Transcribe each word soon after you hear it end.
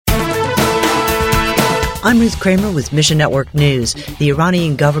I'm Ruth Kramer with Mission Network News. The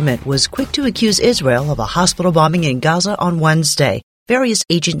Iranian government was quick to accuse Israel of a hospital bombing in Gaza on Wednesday. Various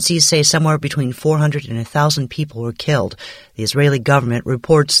agencies say somewhere between 400 and 1,000 people were killed. The Israeli government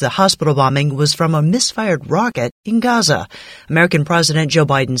reports the hospital bombing was from a misfired rocket in Gaza. American President Joe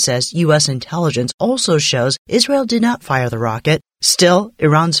Biden says U.S. intelligence also shows Israel did not fire the rocket. Still,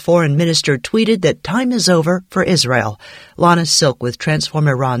 Iran's foreign minister tweeted that time is over for Israel. Lana Silk with Transform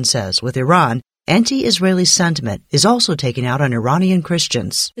Iran says, with Iran, anti-Israeli sentiment is also taken out on Iranian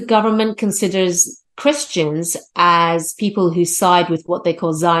Christians. The government considers Christians as people who side with what they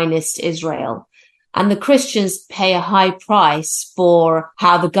call Zionist Israel. And the Christians pay a high price for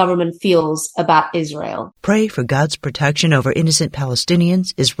how the government feels about Israel. Pray for God's protection over innocent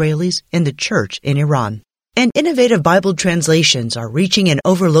Palestinians, Israelis, and the church in Iran. And innovative Bible translations are reaching an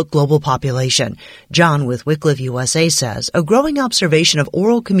overlooked global population. John with Wycliffe USA says a growing observation of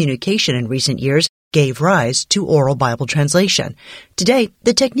oral communication in recent years gave rise to oral Bible translation. Today,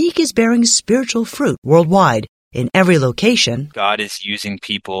 the technique is bearing spiritual fruit worldwide. In every location, God is using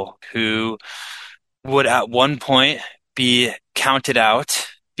people who would at one point be counted out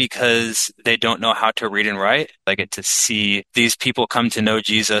because they don't know how to read and write. I get to see these people come to know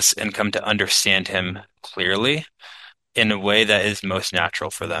Jesus and come to understand him clearly in a way that is most natural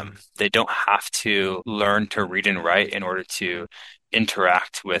for them. They don't have to learn to read and write in order to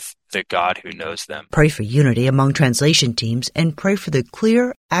interact with the God who knows them. Pray for unity among translation teams and pray for the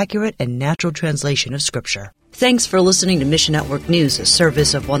clear, accurate, and natural translation of Scripture. Thanks for listening to Mission Network News, a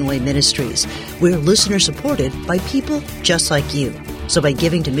service of One Way Ministries. We're listener-supported by people just like you. So by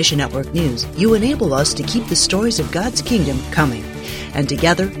giving to Mission Network News, you enable us to keep the stories of God's kingdom coming. And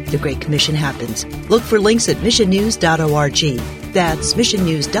together, the Great Commission happens. Look for links at missionnews.org. That's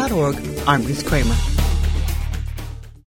missionnews.org. I'm Ruth Kramer.